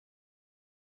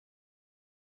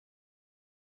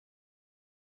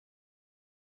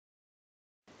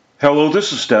Hello,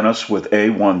 this is Dennis with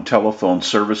A1 Telephone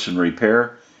Service and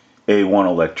Repair, A1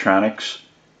 Electronics.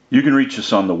 You can reach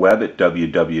us on the web at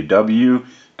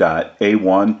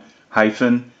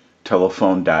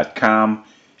www.a1-telephone.com,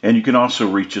 and you can also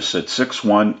reach us at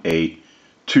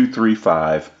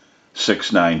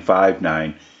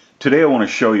 618-235-6959. Today I want to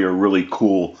show you a really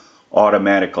cool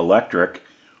automatic electric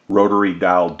rotary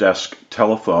dial desk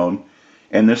telephone,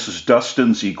 and this is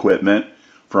Dustin's equipment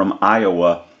from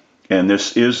Iowa. And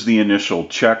this is the initial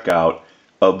checkout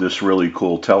of this really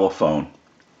cool telephone.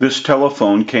 This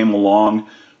telephone came along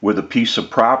with a piece of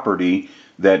property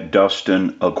that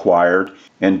Dustin acquired,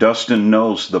 and Dustin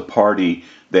knows the party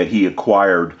that he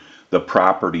acquired the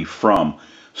property from.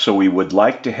 So we would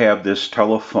like to have this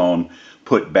telephone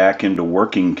put back into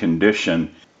working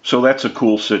condition. So that's a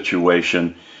cool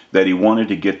situation that he wanted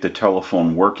to get the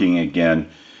telephone working again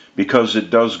because it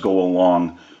does go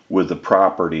along with the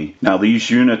property. Now these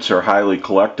units are highly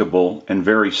collectible and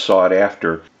very sought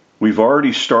after. We've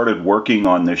already started working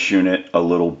on this unit a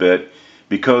little bit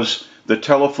because the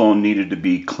telephone needed to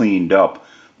be cleaned up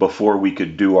before we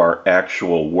could do our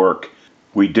actual work.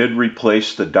 We did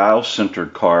replace the dial center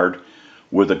card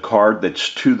with a card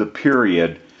that's to the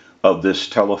period of this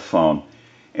telephone,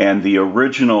 and the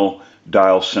original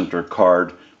dial center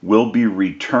card will be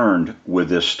returned with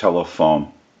this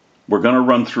telephone. We're going to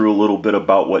run through a little bit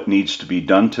about what needs to be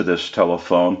done to this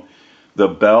telephone. The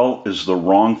bell is the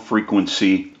wrong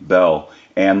frequency bell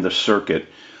and the circuit.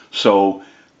 So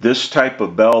this type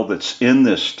of bell that's in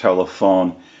this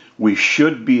telephone, we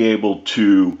should be able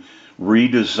to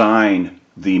redesign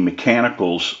the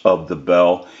mechanicals of the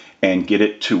bell and get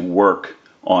it to work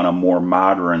on a more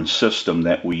modern system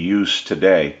that we use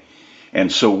today.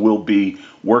 And so we'll be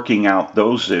working out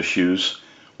those issues.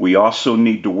 We also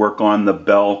need to work on the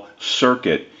bell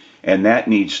circuit, and that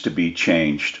needs to be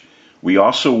changed. We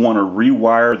also want to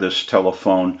rewire this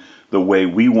telephone the way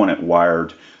we want it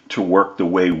wired to work the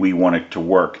way we want it to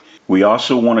work. We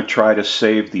also want to try to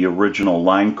save the original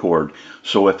line cord.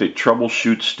 So if it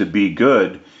troubleshoots to be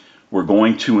good, we're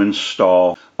going to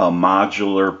install a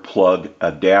modular plug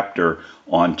adapter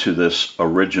onto this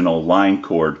original line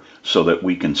cord so that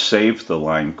we can save the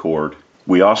line cord.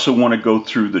 We also want to go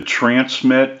through the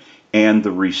transmit and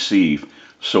the receive,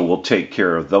 so we'll take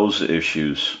care of those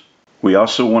issues. We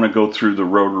also want to go through the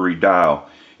rotary dial.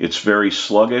 It's very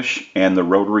sluggish, and the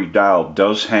rotary dial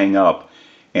does hang up,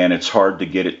 and it's hard to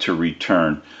get it to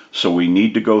return. So we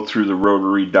need to go through the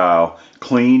rotary dial,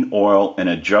 clean, oil, and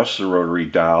adjust the rotary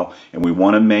dial, and we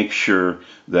want to make sure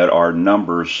that our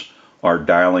numbers are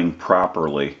dialing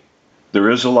properly. There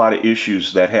is a lot of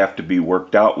issues that have to be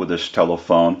worked out with this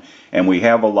telephone, and we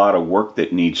have a lot of work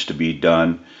that needs to be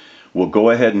done. We'll go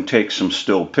ahead and take some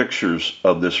still pictures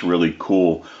of this really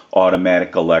cool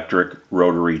automatic electric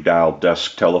rotary dial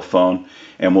desk telephone,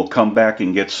 and we'll come back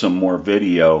and get some more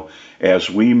video as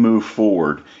we move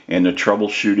forward in the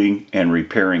troubleshooting and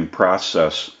repairing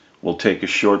process. We'll take a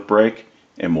short break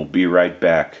and we'll be right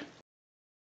back.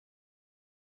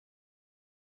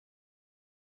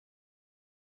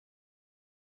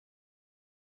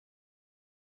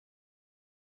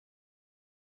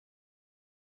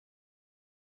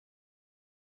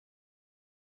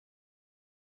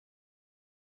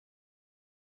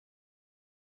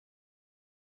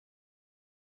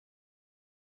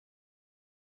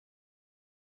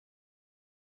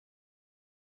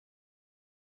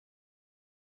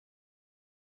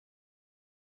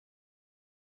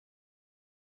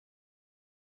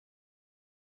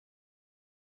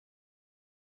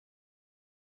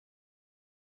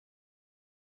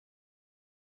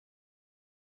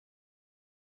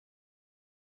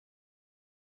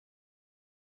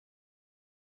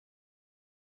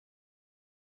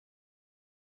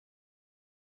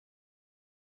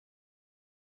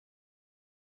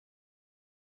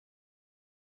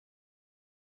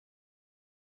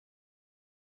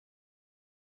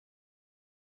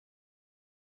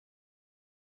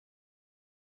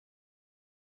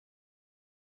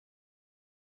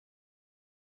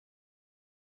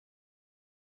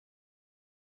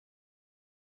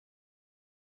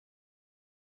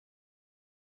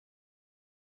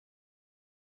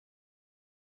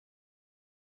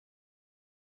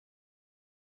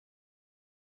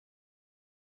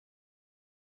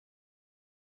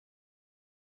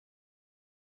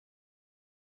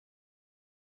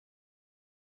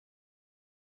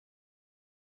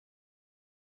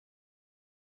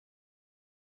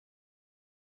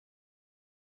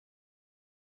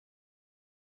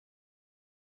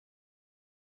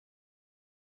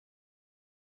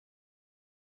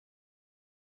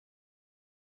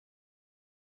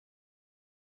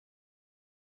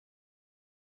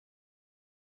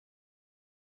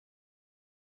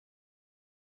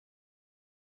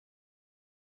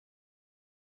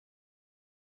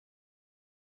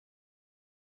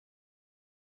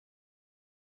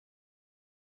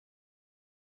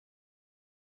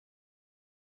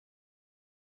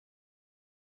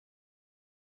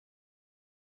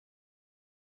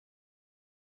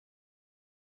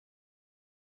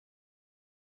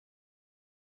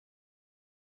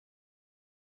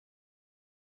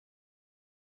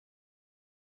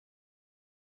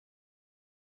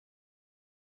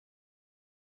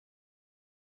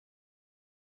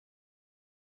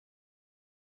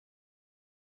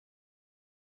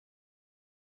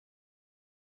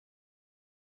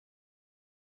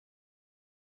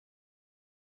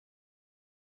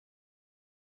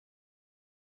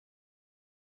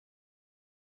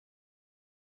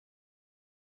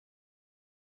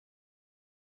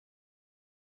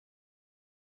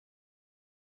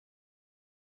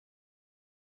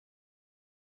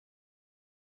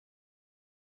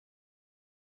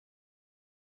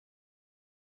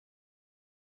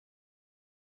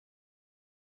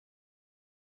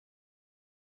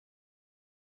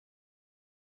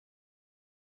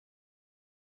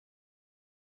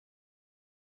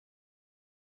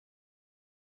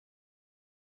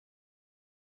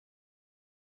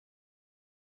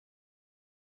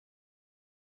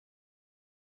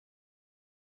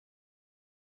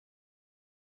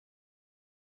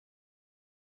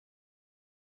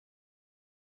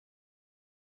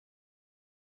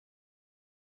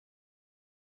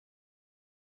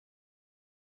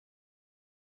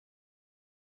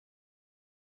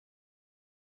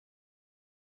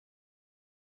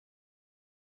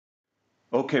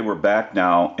 Okay, we're back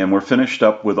now, and we're finished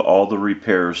up with all the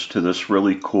repairs to this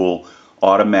really cool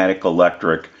automatic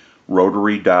electric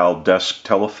rotary dial desk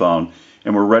telephone,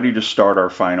 and we're ready to start our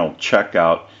final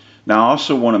checkout. Now, I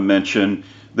also want to mention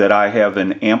that I have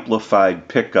an amplified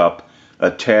pickup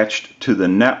attached to the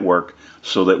network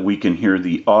so that we can hear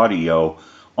the audio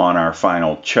on our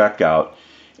final checkout.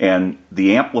 And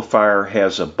the amplifier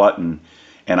has a button,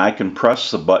 and I can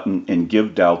press the button and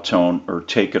give dial tone or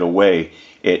take it away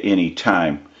at any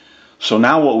time. So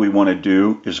now what we want to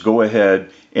do is go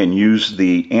ahead and use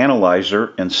the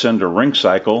analyzer and send a ring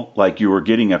cycle like you were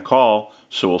getting a call.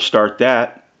 So we'll start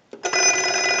that.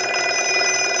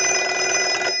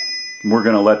 We're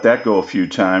going to let that go a few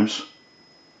times.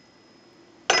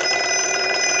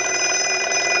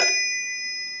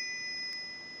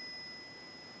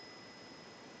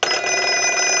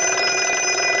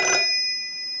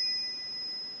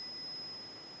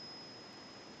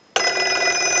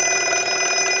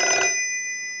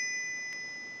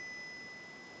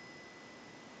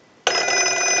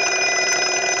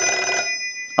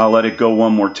 I'll let it go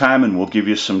one more time and we'll give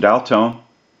you some dial tone.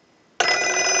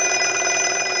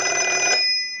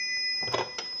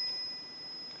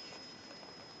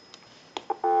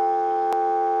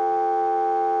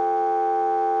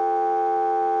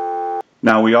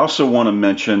 Now we also want to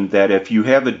mention that if you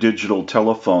have a digital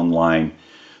telephone line,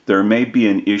 there may be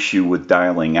an issue with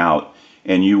dialing out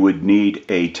and you would need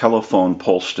a telephone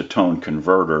pulse to tone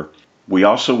converter. We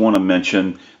also want to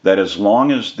mention that as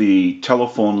long as the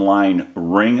telephone line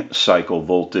ring cycle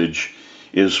voltage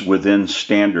is within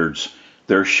standards,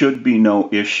 there should be no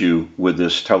issue with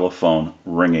this telephone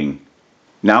ringing.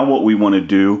 Now what we want to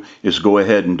do is go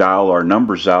ahead and dial our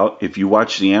numbers out. If you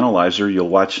watch the analyzer, you'll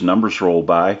watch the numbers roll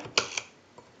by.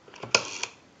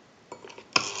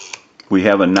 We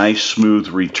have a nice smooth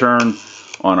return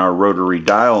on our rotary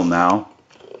dial now.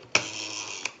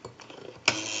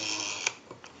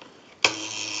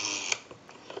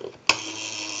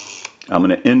 I'm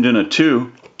going to end in a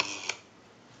 2.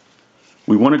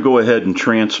 We want to go ahead and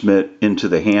transmit into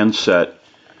the handset.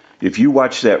 If you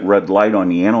watch that red light on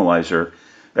the analyzer,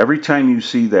 every time you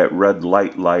see that red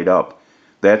light light up,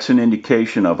 that's an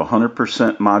indication of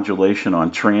 100% modulation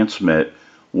on transmit.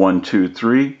 1, 2,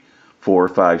 3, 4,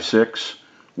 5, 6.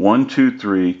 1, 2,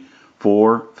 3,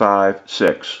 4, 5,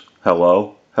 6.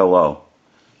 Hello, hello.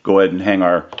 Go ahead and hang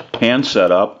our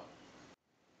handset up.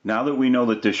 Now that we know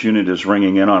that this unit is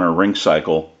ringing in on our ring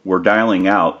cycle, we're dialing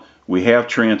out. We have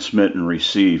transmit and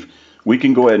receive. We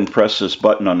can go ahead and press this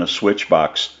button on the switch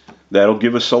box. That'll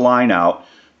give us a line out,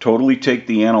 totally take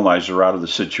the analyzer out of the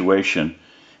situation,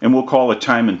 and we'll call a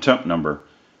time and temp number.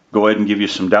 Go ahead and give you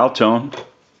some dial tone.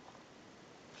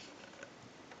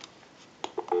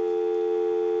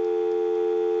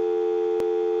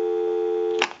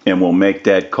 And we'll make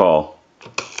that call.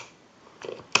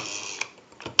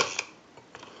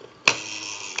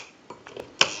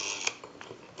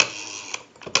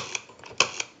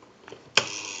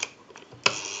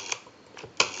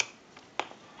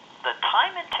 The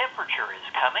time and temperature is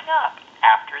coming up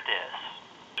after this.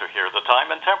 To hear the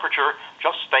time and temperature,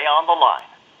 just stay on the line.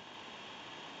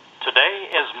 Today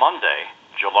is Monday,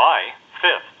 July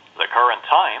 5th. The current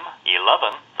time,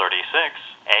 11:36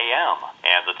 a.m.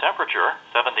 and the temperature,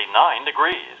 79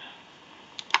 degrees.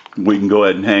 We can go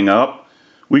ahead and hang up.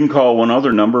 We can call one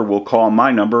other number. We'll call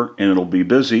my number and it'll be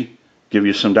busy. Give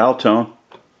you some dial tone.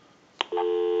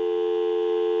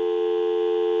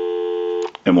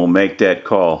 And we'll make that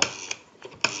call.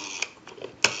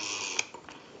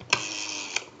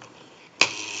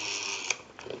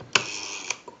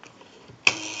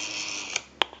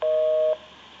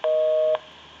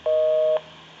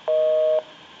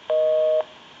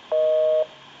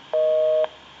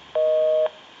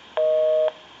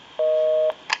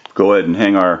 Go ahead and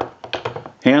hang our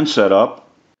handset up.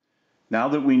 Now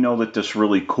that we know that this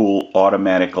really cool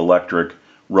automatic electric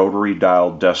rotary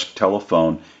dial desk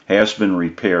telephone has been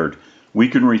repaired, we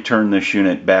can return this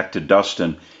unit back to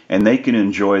Dustin and they can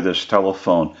enjoy this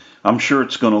telephone. I'm sure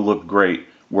it's going to look great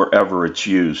wherever it's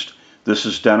used. This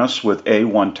is Dennis with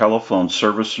A1 Telephone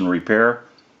Service and Repair,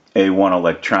 A1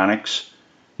 Electronics.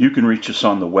 You can reach us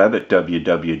on the web at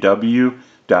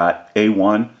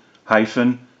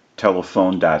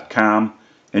www.a1-telephone.com,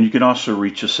 and you can also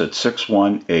reach us at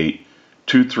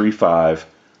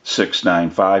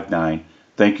 618-235-6959.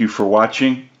 Thank you for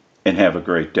watching and have a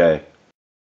great day.